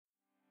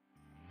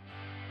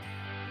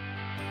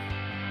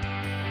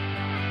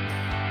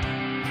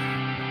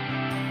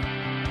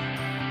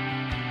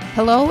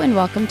Hello and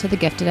welcome to the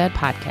Gifted Ed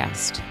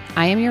podcast.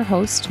 I am your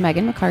host,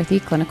 Meghan McCarthy,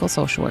 clinical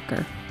social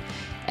worker.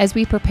 As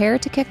we prepare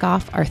to kick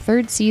off our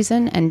third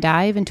season and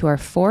dive into our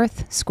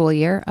fourth school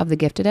year of the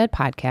Gifted Ed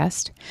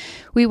podcast,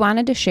 we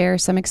wanted to share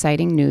some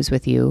exciting news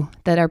with you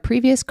that our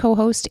previous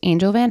co-host,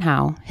 Angel Van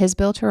Houw, has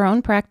built her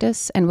own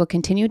practice and will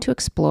continue to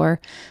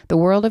explore the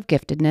world of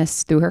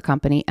giftedness through her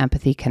company,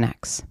 Empathy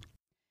Connects.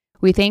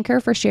 We thank her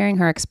for sharing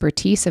her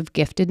expertise of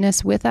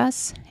giftedness with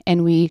us,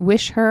 and we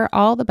wish her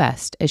all the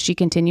best as she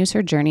continues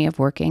her journey of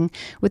working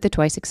with the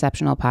twice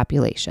exceptional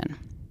population.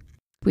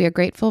 We are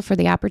grateful for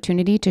the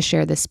opportunity to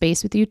share this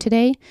space with you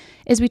today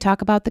as we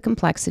talk about the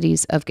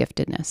complexities of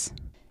giftedness.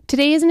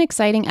 Today is an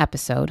exciting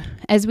episode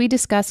as we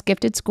discuss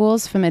gifted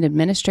schools from an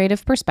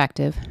administrative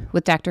perspective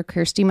with Dr.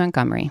 Kirsty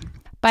Montgomery.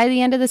 By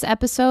the end of this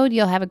episode,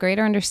 you'll have a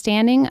greater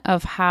understanding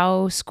of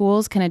how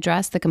schools can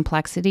address the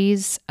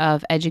complexities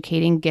of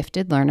educating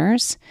gifted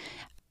learners,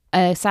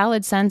 a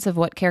solid sense of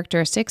what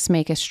characteristics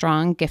make a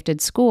strong gifted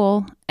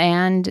school,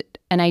 and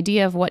an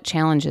idea of what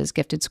challenges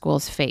gifted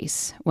schools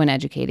face when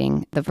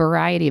educating the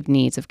variety of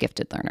needs of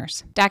gifted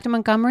learners. Dr.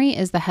 Montgomery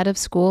is the head of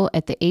school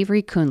at the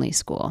Avery Coonley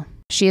School.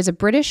 She is a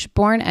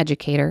British-born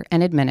educator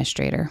and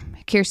administrator.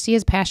 Kirsty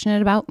is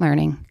passionate about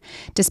learning.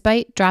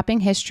 Despite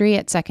dropping history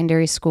at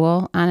secondary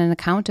school on an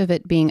account of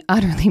it being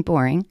utterly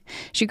boring,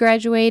 she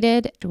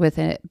graduated with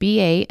a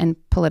BA in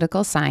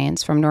political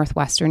science from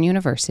Northwestern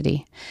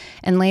University,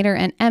 and later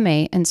an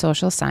MA in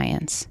social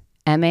science,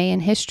 MA in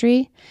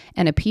history,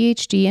 and a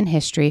PhD in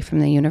history from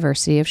the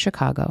University of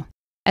Chicago.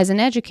 As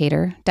an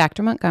educator,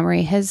 Dr.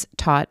 Montgomery has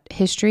taught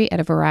history at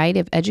a variety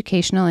of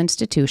educational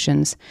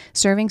institutions,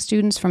 serving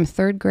students from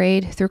third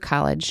grade through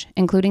college,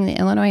 including the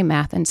Illinois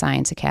Math and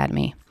Science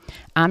Academy,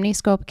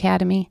 Omniscope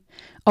Academy,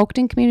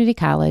 Oakton Community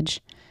College,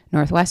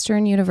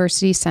 Northwestern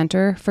University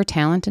Center for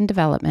Talent and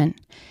Development,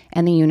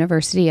 and the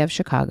University of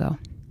Chicago.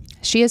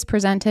 She has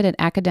presented at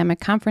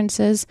academic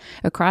conferences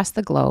across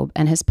the globe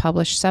and has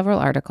published several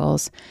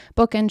articles,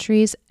 book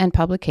entries, and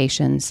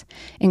publications,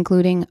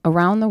 including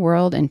Around the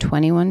World in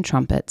 21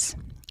 Trumpets,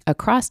 a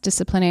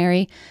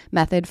cross-disciplinary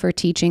method for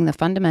teaching the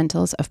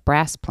fundamentals of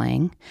brass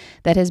playing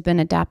that has been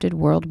adopted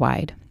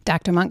worldwide.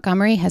 Dr.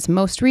 Montgomery has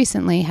most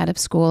recently head of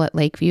school at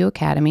Lakeview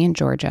Academy in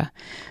Georgia.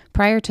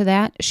 Prior to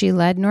that, she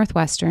led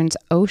Northwestern's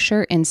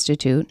Osher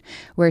Institute,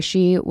 where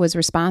she was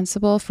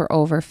responsible for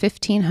over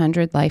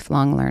 1,500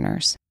 lifelong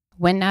learners.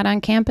 When not on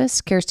campus,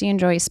 Kirsty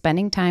enjoys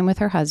spending time with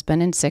her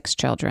husband and 6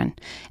 children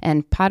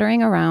and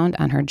pottering around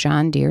on her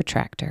John Deere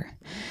tractor.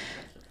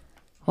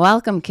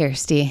 Welcome,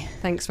 Kirsty.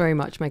 Thanks very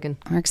much, Meghan.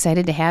 We're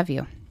excited to have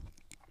you.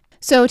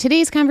 So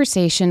today's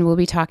conversation, we'll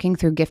be talking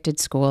through gifted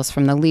schools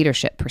from the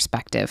leadership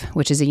perspective,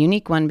 which is a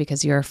unique one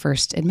because you're our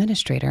first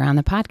administrator on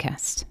the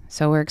podcast.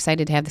 So we're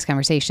excited to have this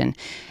conversation.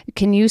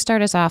 Can you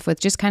start us off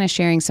with just kind of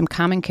sharing some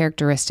common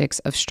characteristics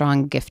of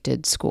strong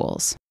gifted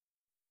schools?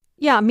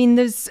 Yeah, I mean,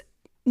 there's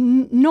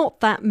not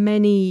that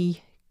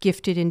many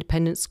gifted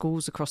independent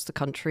schools across the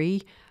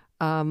country.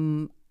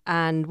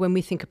 And when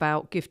we think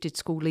about gifted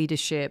school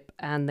leadership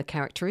and the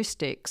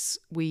characteristics,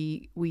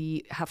 we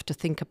have to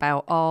think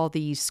about, are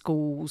these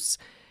schools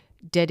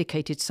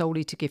dedicated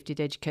solely to gifted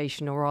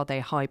education or are they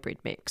a hybrid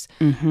mix?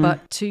 Mm-hmm.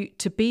 But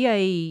to be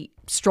a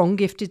strong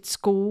gifted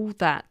school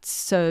that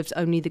serves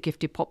only the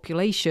gifted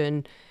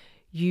population,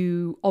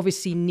 you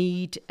obviously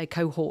need a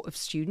cohort of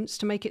students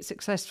to make it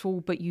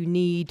successful, but you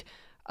need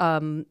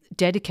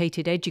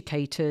dedicated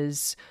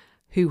educators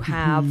who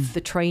have the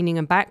training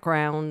and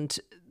background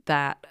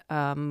that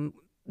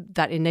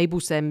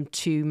enables them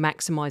to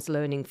maximize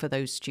learning for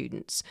those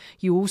students.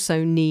 You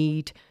also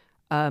need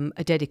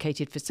a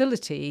dedicated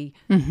facility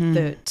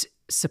that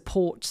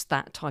supports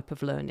that type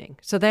of learning.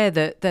 So they're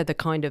the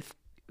kind of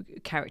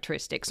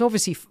characteristics.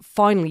 Obviously,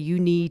 finally, you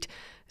need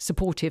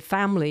supportive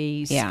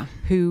families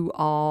who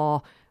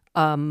are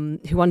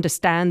who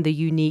understand the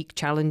unique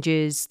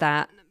challenges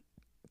that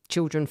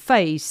children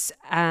face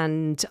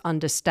and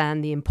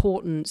understand the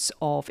importance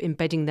of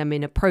embedding them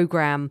in a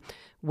program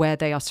where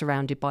they are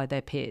surrounded by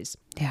their peers.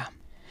 Yeah.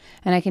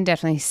 And I can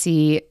definitely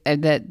see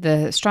that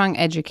the strong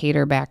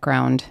educator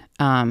background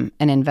and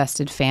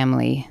invested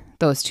family,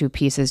 those two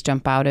pieces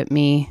jump out at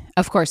me.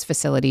 Of course,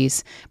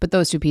 facilities, but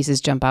those two pieces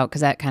jump out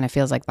because that kind of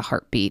feels like the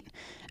heartbeat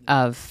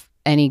of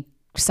any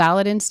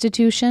solid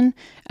institution,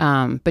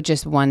 but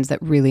just ones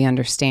that really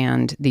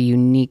understand the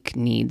unique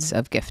needs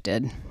of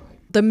gifted.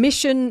 The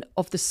mission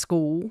of the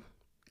school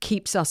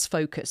keeps us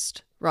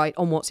focused, right,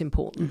 on what's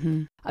important.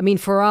 Mm-hmm. I mean,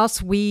 for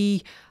us,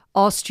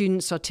 our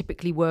students are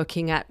typically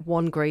working at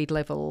one grade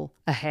level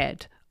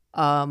ahead,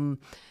 and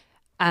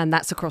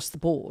that's across the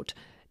board.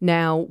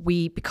 Now,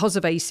 because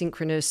of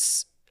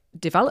asynchronous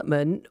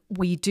development,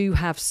 we do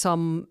have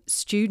some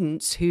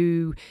students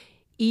who,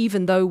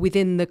 even though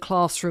within the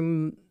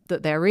classroom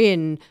that they're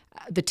in,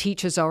 the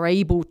teachers are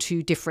able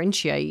to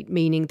differentiate,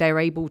 meaning they're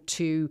able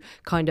to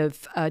kind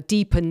of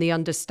deepen the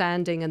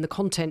understanding and the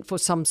content for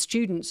some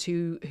students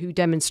who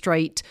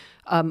demonstrate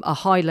a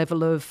high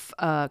level of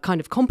kind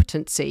of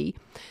competency.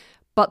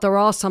 But there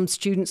are some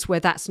students where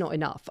that's not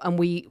enough, and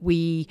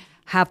we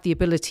have the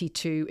ability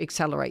to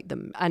accelerate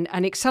them. And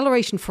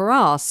acceleration for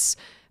us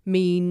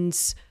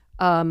means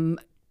in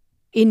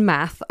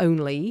math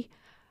only,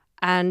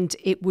 and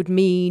it would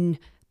mean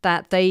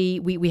that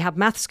we have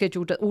math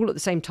scheduled all at the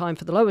same time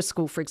for the lower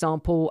school, for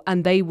example,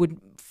 and they would,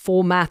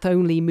 for math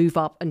only, move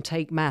up and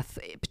take math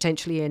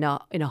potentially in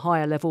a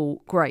higher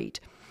level grade.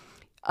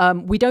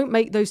 We don't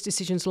make those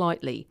decisions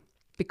lightly,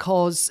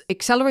 because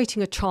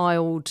accelerating a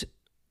child,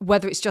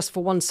 whether it's just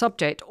for one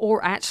subject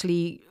or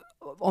actually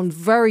on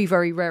very,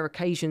 very rare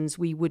occasions,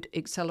 we would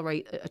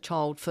accelerate a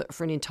child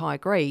for an entire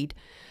grade,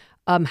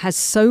 has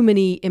so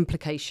many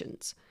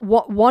implications.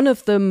 One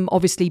of them,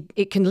 obviously,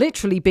 it can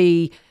literally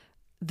be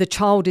the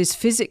child is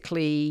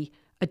physically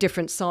a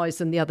different size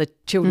than the other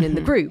children in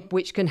the group,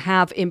 which can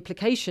have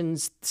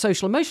implications,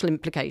 social emotional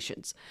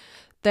implications.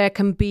 There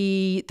can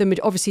be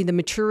obviously the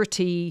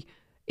maturity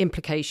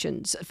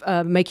implications,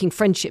 making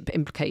friendship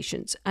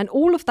implications, and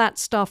all of that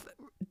stuff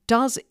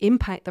does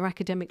impact their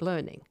academic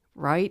learning,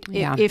 right?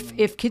 Yeah.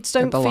 If kids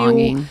don't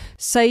feel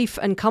safe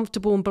and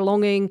comfortable and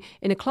belonging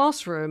in a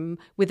classroom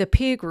with a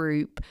peer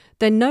group,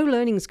 then no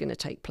learning is going to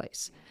take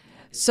place.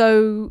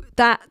 So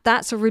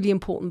that's a really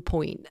important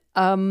point.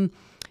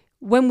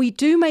 When we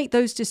do make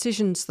those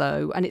decisions,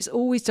 though, and it's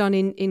always done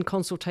in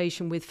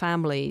consultation with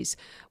families,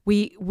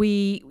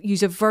 we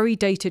use a very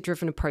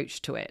data-driven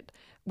approach to it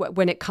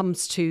when it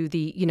comes to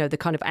the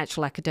kind of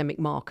actual academic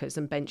markers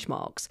and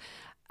benchmarks.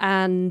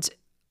 And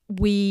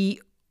we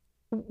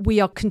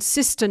are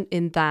consistent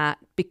in that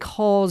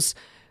because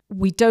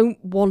we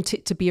don't want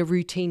it to be a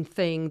routine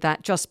thing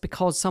that just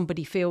because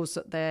somebody feels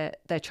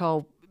that their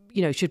child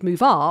should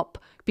move up,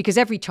 because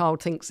every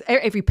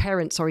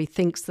parent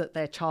thinks that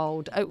their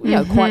child,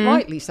 quite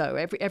rightly so,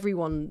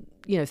 everyone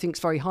thinks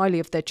very highly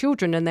of their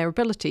children and their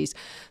abilities,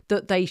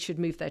 that they should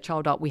move their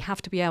child up. We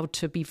have to be able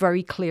to be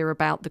very clear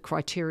about the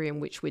criteria in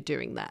which we're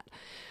doing that.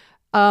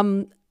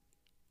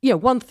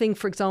 One thing,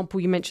 for example,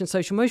 you mentioned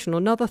social emotional.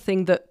 Another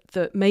thing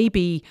that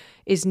maybe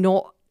is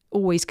not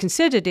always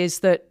considered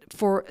is that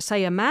for,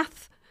 say, a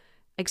math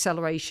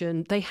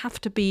acceleration, they have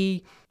to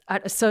be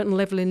at a certain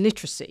level in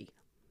literacy.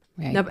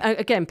 Right. Now,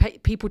 again,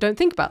 people don't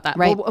think about that.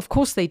 Right. Well, of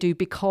course they do,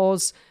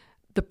 because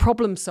the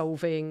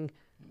problem-solving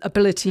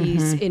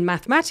abilities in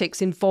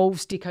mathematics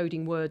involves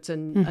decoding words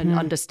and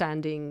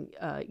understanding,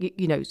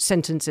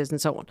 sentences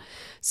and so on.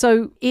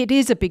 So it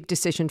is a big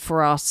decision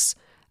for us,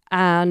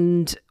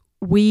 and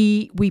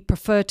we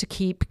prefer to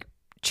keep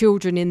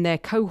children in their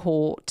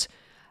cohort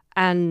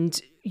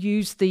and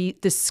use the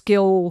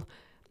skill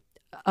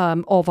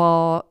of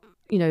our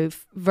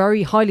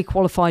very highly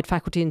qualified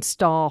faculty and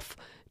staff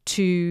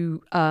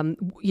to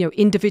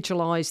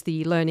individualize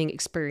the learning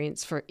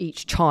experience for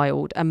each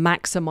child and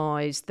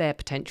maximize their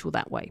potential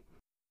that way.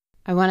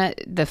 I want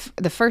to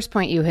the first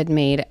point you had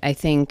made, I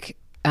think,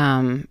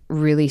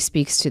 really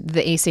speaks to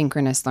the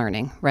asynchronous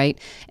learning, right?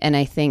 And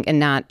I think, and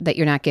not that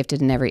you're not gifted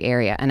in every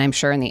area. And I'm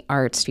sure in the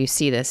arts you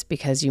see this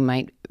because you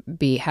might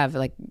have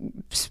like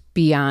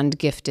beyond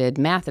gifted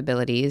math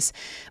abilities,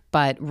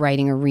 but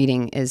writing or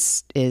reading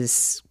is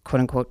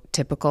quote unquote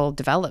typical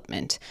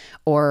development,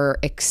 or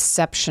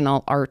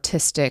exceptional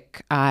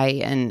artistic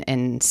eye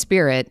and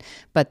spirit,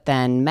 but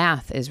then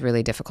math is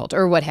really difficult,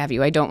 or what have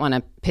you. I don't want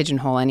to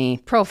pigeonhole any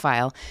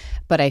profile,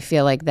 but I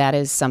feel like that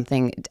is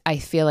something I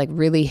feel like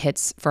really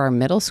hits for our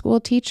middle school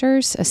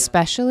teachers,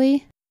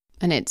 especially.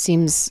 And it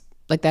seems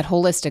like that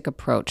holistic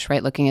approach,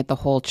 right? Looking at the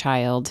whole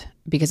child,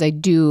 because I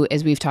do,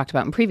 as we've talked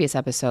about in previous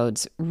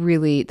episodes,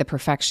 really the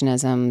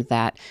perfectionism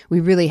that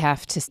we really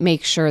have to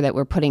make sure that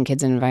we're putting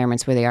kids in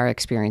environments where they are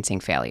experiencing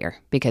failure.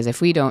 Because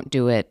if we don't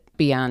do it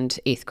beyond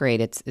 8th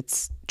grade,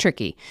 it's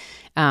tricky.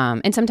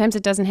 And sometimes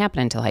it doesn't happen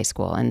until high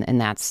school,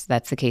 and that's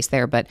the case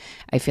there. But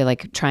I feel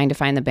like trying to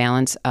find the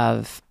balance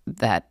of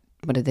that,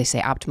 what did they say,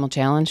 optimal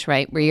challenge,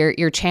 right? Where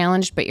you're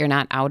challenged, but you're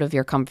not out of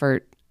your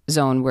comfort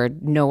zone where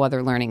no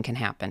other learning can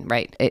happen,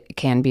 right? It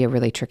can be a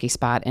really tricky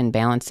spot in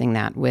balancing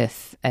that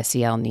with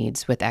SEL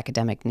needs, with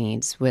academic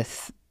needs,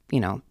 with,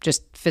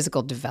 just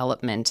physical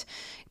development.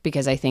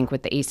 Because I think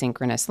with the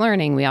asynchronous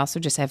learning, we also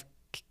just have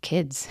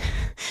kids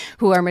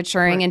who are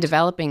maturing and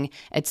developing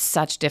at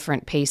such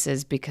different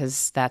paces,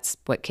 because that's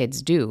what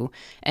kids do.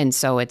 And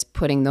so it's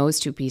putting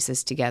those two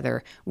pieces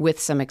together with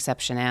some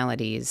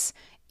exceptionalities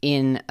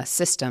in a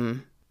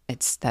system.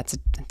 It's a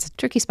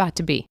tricky spot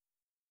to be.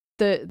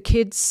 The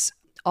kids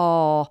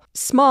are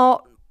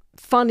smart,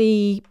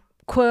 funny,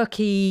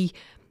 quirky,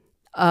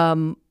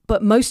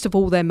 but most of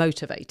all, they're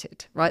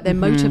motivated, right? They're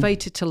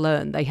motivated to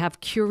learn. They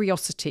have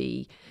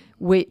curiosity,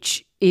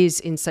 which is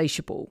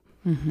insatiable.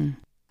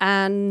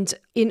 And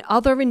in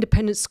other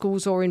independent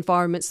schools or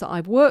environments that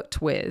I've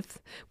worked with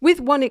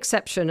one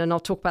exception, and I'll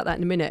talk about that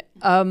in a minute,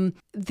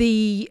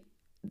 the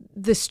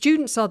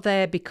students are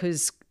there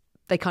because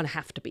they kind of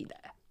have to be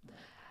there.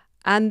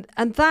 And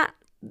that,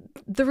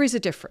 there is a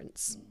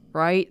difference.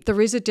 Right? There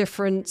is a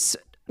difference,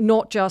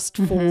 not just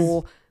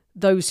for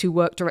those who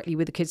work directly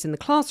with the kids in the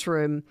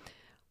classroom,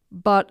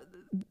 but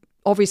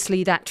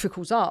obviously that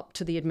trickles up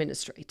to the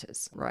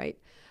administrators, right?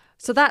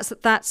 So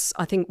that's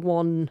I think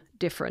one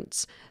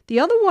difference. The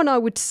other one I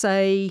would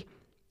say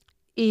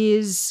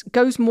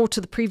goes more to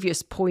the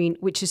previous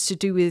point, which is to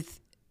do with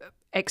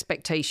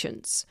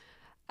expectations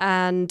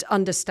and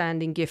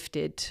understanding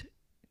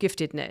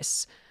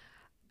giftedness.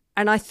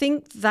 And I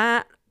think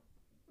that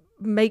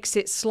makes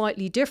it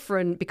slightly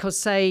different because,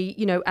 say,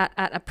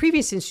 at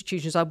previous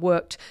institutions I've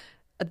worked,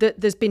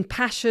 there's been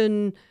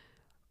passion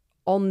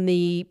on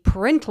the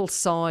parental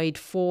side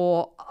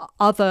for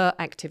other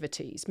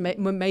activities.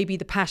 Maybe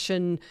the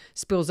passion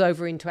spills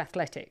over into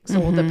athletics,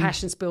 or the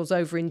passion spills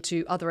over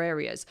into other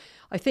areas.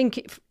 I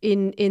think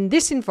in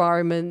this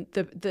environment,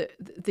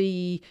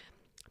 the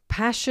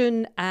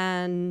passion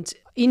and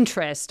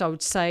interest, I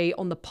would say,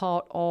 on the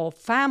part of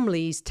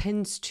families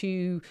tends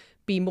to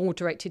be more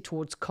directed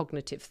towards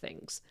cognitive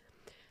things.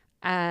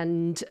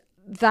 And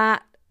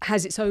that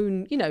has its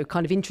own,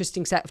 kind of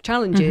interesting set of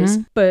challenges,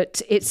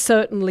 but it's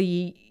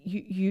certainly,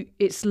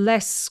 it's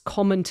less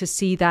common to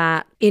see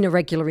that in a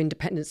regular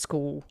independent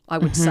school, I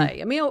would say.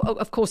 I mean,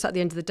 of course, at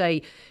the end of the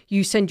day,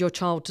 you send your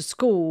child to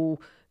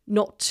school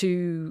not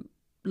to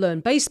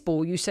learn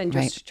baseball, you send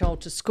your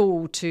child to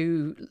school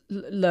to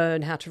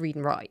learn how to read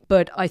and write.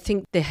 But I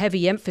think the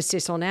heavy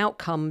emphasis on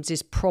outcomes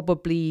is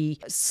probably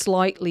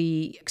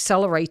slightly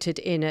accelerated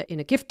in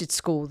a gifted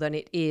school than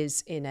it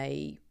is in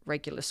a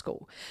regular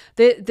school.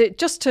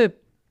 Just to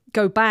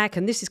go back,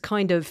 and this is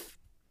kind of,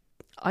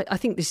 I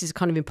think this is a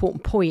kind of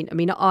important point. I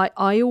mean, I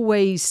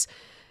always,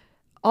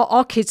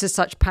 our kids are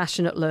such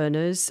passionate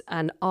learners,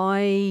 and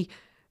I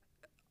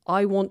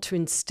want to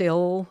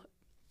instill,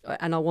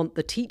 and I want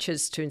the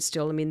teachers to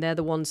instill, I mean, they're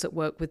the ones that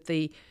work with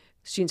the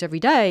students every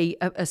day,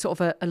 a sort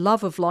of a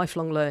love of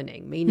lifelong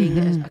learning,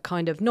 meaning a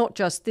kind of not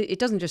just, it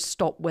doesn't just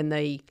stop when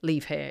they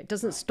leave here. It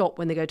doesn't stop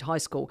when they go to high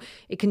school.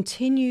 It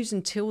continues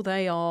until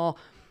they are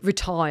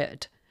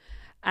retired.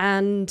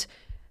 And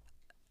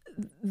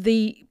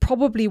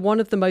probably one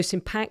of the most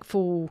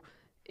impactful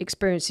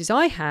experiences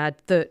I had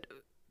that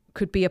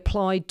could be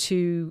applied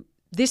to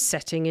this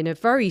setting in a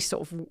very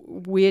sort of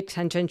weird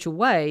tangential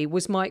way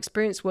was my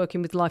experience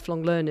working with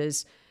lifelong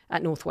learners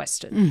at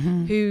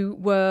Northwestern who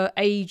were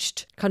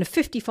aged kind of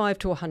 55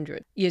 to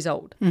 100 years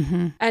old.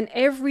 And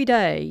every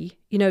day,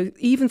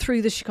 even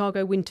through the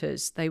Chicago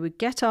winters, they would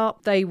get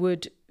up, they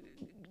would,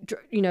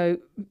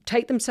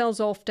 take themselves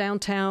off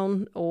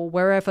downtown or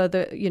wherever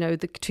the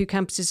two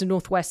campuses of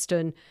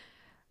Northwestern,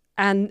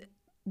 and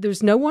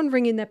there's no one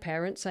ringing their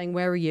parents saying,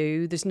 "Where are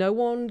you?" There's no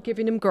one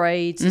giving them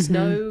grades. There's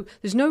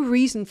no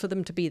reason for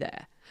them to be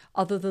there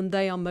other than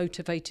they are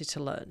motivated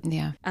to learn.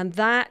 Yeah. And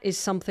that is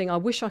something, I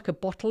wish I could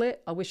bottle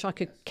it. I wish I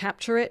could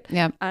capture it.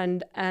 Yeah.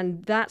 And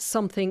that's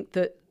something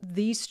that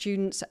these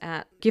students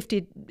at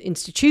gifted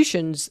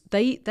institutions,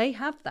 they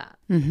have that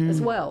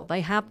as well.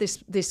 They have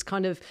this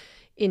kind of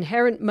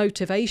inherent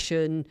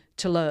motivation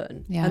to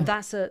learn. Yeah. And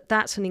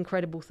that's an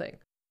incredible thing.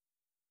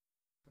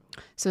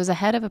 So as a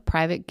head of a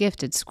private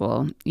gifted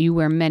school, you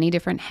wear many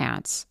different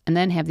hats and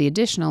then have the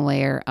additional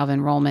layer of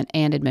enrollment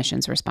and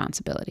admissions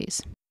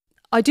responsibilities.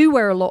 I do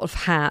wear a lot of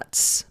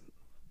hats,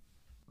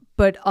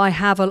 but I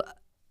have a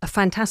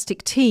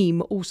fantastic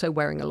team also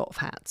wearing a lot of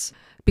hats,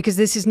 because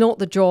this is not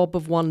the job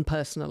of one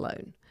person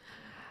alone.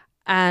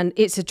 And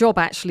it's a job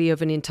actually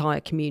of an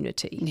entire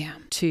community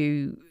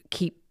to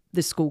keep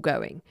the school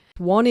going.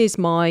 One is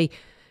my,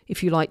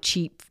 if you like,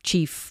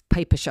 chief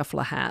paper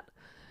shuffler hat,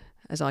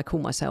 as I call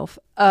myself.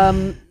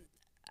 And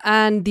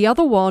the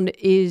other one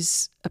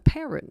is a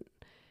parent.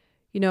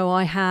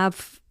 I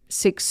have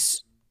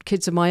 6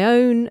 kids of my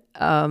own.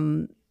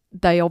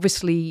 They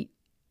obviously,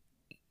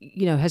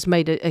 has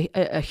made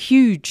a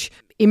huge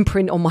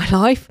imprint on my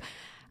life.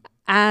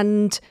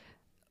 And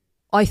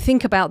I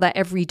think about that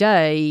every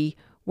day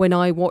when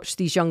I watch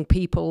these young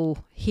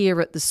people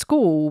here at the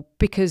school,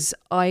 because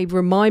I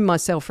remind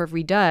myself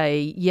every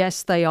day,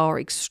 yes, they are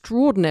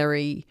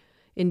extraordinary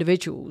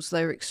individuals.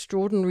 They're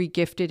extraordinarily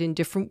gifted in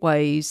different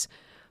ways,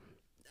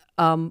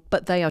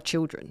 but they are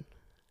children.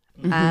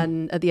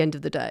 And at the end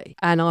of the day,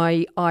 and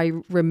I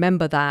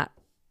remember that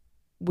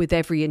with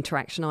every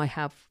interaction I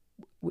have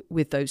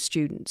with those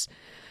students.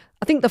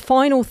 I think the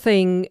final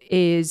thing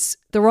is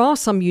there are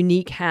some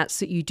unique hats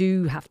that you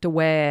do have to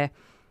wear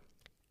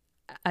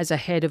as a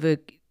head of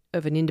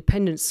an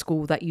independent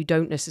school that you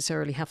don't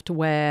necessarily have to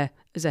wear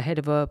as a head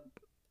of a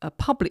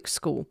public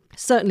school.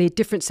 Certainly a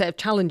different set of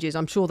challenges.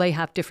 I'm sure they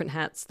have different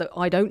hats that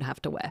I don't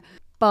have to wear.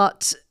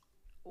 But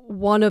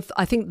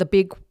I think the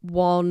big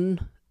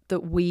one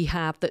that we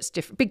have that's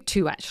different, big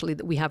two actually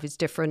that we have is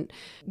different.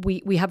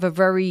 We have a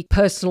very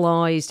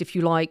personalized, if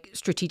you like,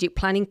 strategic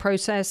planning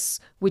process,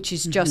 which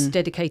is just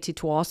dedicated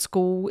to our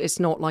school. It's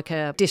not like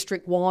a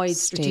district-wide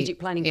strategic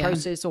planning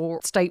process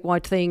or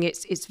statewide thing.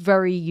 It's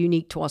very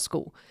unique to our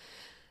school.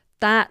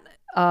 That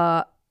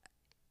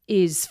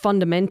is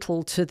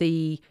fundamental to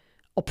the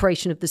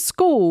operation of the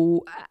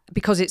school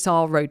because it's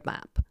our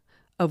roadmap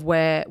of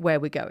where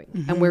we're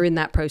going. And we're in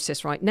that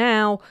process right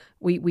now.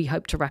 We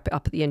hope to wrap it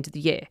up at the end of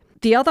the year.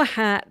 The other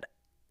hat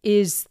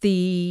is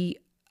the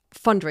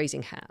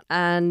fundraising hat.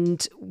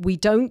 And we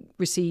don't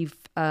receive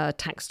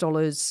tax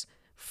dollars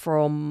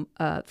from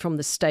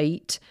the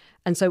state.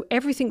 And so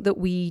everything that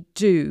we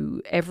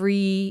do,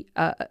 every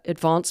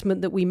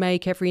advancement that we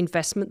make, every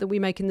investment that we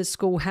make in the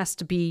school has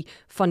to be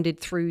funded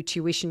through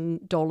tuition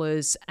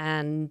dollars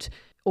and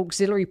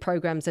auxiliary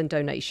programs and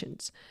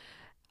donations.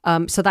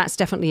 So that's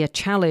definitely a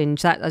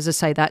challenge. That, as I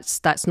say,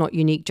 that's not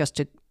unique just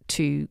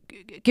to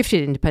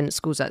gifted independent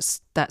schools.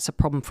 That's a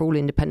problem for all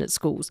independent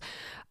schools.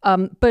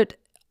 But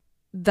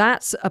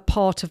that's a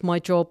part of my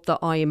job that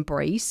I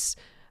embrace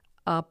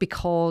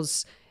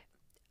because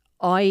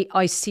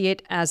I see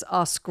it as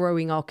us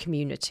growing our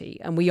community,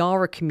 and we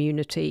are a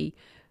community.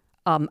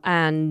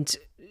 And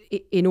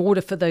in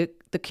order for the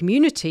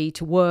community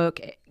to work,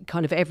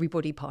 kind of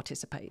everybody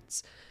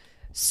participates.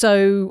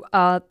 So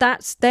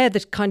they're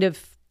the kind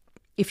of,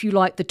 if you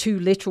like, the two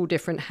literal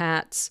different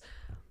hats.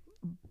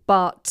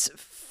 But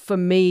for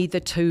me,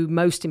 the two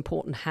most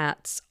important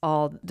hats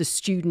are the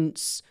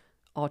students,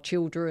 our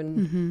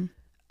children,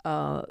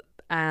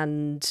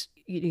 and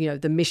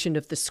the mission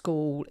of the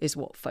school is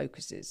what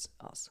focuses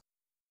us.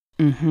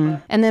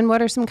 And then what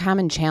are some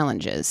common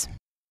challenges?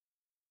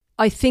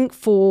 I think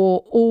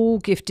for all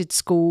gifted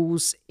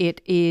schools, it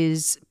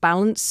is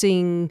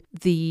balancing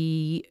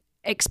the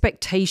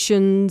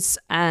expectations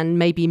and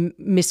maybe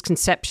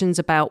misconceptions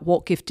about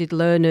what gifted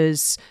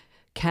learners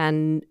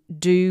can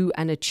do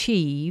and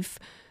achieve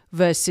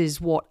versus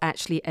what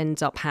actually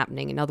ends up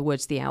happening. In other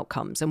words, the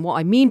outcomes. And what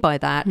I mean by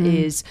that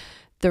is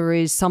there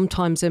is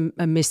sometimes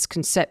a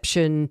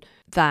misconception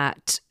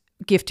that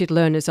gifted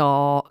learners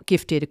are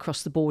gifted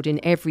across the board in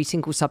every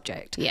single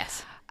subject.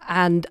 Yes.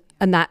 And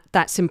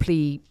that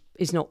simply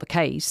is not the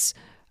case.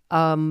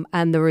 And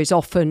there is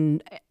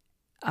often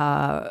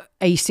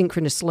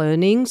asynchronous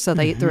learning. So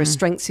there are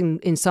strengths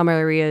in some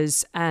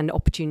areas and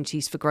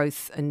opportunities for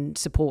growth and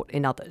support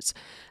in others.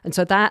 And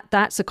so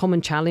that's a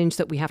common challenge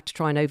that we have to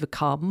try and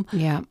overcome.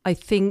 Yeah. I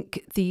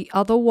think the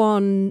other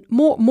one,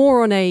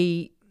 more on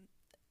a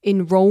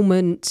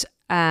enrollment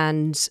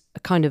and a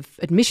kind of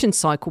admission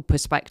cycle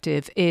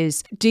perspective,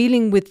 is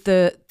dealing with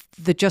the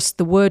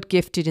word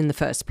gifted in the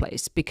first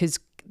place, because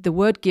the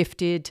word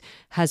gifted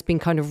has been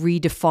kind of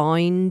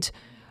redefined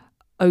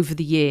over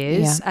the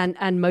years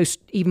and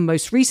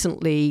most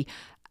recently,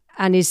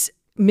 and is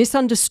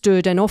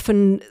misunderstood and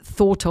often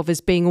thought of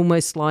as being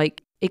almost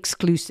like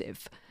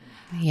exclusive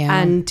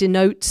and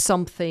denotes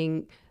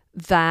something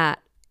that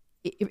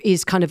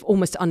is kind of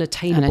almost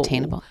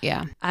unattainable.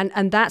 Yeah.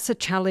 And that's a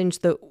challenge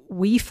that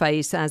we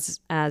face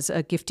as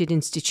a gifted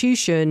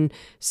institution.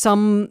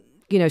 Some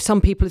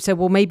people have said,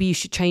 well, maybe you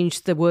should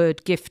change the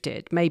word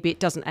gifted. Maybe it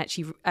doesn't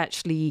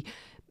actually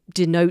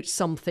denote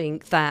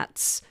something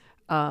that's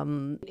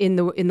in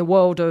the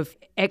world of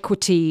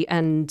equity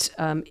and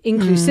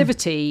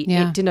inclusivity.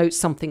 It denotes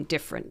something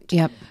different.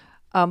 Yep.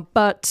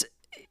 But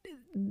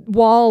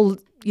while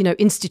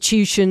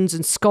institutions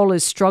and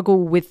scholars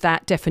struggle with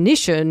that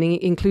definition,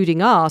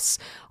 including us,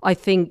 I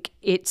think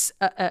it's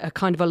a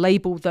kind of a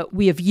label that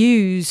we have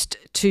used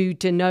to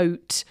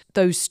denote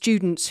those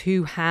students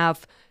who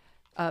have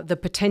the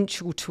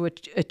potential to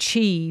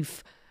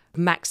achieve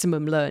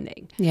maximum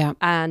learning. Yeah.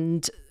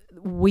 And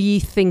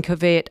we think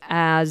of it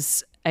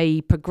as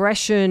a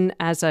progression,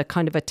 as a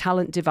kind of a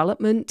talent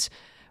development,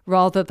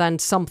 rather than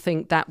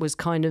something that was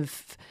kind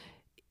of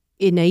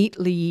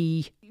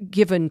innately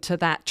given to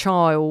that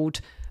child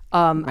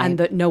and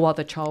that no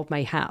other child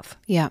may have.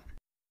 Yeah.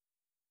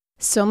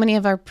 So many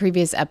of our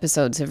previous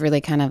episodes have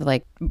really kind of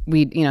like,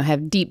 we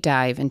have deep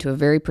dive into a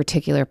very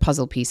particular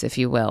puzzle piece, if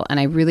you will. And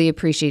I really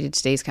appreciated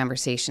today's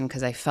conversation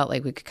because I felt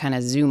like we could kind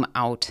of zoom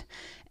out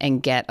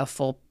and get a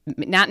full,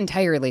 not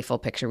entirely full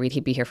picture.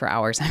 We'd be here for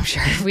hours, I'm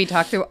sure, if we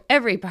talked through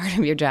every part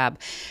of your job,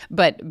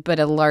 but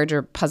a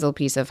larger puzzle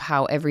piece of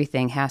how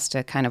everything has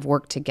to kind of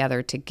work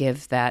together to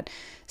give that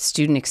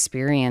student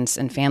experience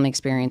and family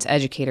experience,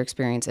 educator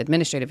experience,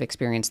 administrative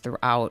experience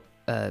throughout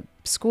a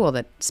school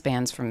that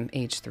spans from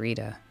age 3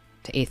 to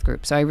 8th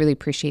group. So I really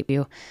appreciate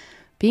you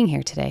being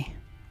here today.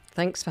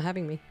 Thanks for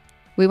having me.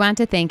 We want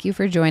to thank you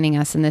for joining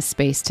us in this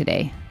space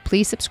today.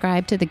 Please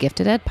subscribe to the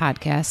Gifted Ed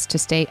podcast to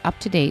stay up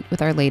to date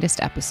with our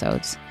latest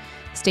episodes.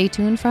 Stay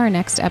tuned for our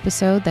next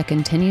episode that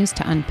continues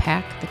to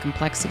unpack the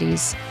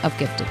complexities of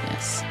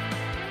giftedness.